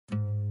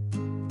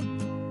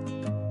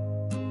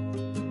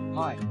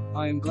Hi,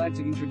 I am glad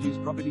to introduce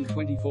property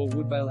 24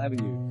 Woodvale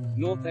Avenue,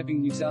 North Epping,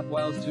 New South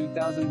Wales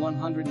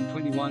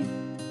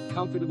 2121.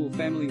 Comfortable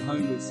family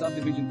home with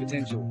subdivision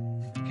potential.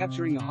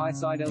 Capturing a high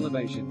side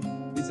elevation.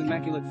 This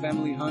immaculate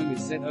family home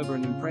is set over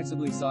an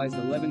impressively sized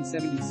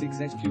 1176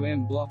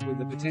 SQM block with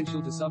the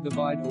potential to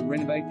subdivide or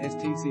renovate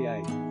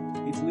STCA.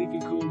 Its leafy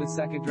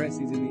cul-de-sac address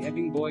is in the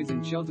Epping Boys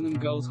and Cheltenham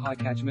Girls high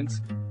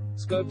catchments.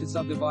 Scope to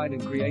subdivide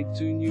and create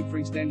 2 new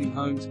freestanding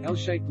homes,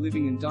 L-shaped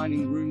living and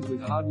dining rooms with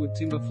hardwood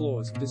timber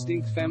floors,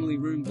 distinct family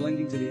room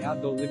blending to the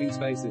outdoor living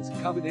spaces,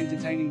 covered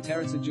entertaining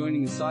terrace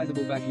adjoining a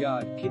sizable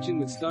backyard, kitchen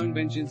with stone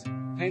benches,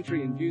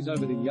 pantry and views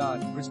over the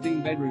yard,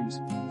 pristine bedrooms,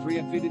 3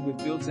 are fitted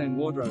with built-in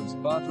wardrobes,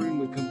 bathroom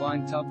with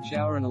combined tub,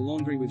 shower and a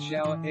laundry with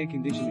shower, air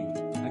conditioning,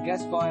 a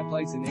gas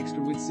fireplace and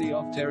extra with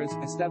see-off terrace,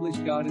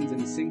 established gardens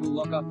and a single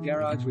lock-up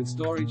garage with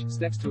storage,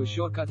 steps to a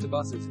shortcut to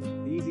buses,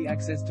 easy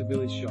access to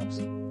village shops.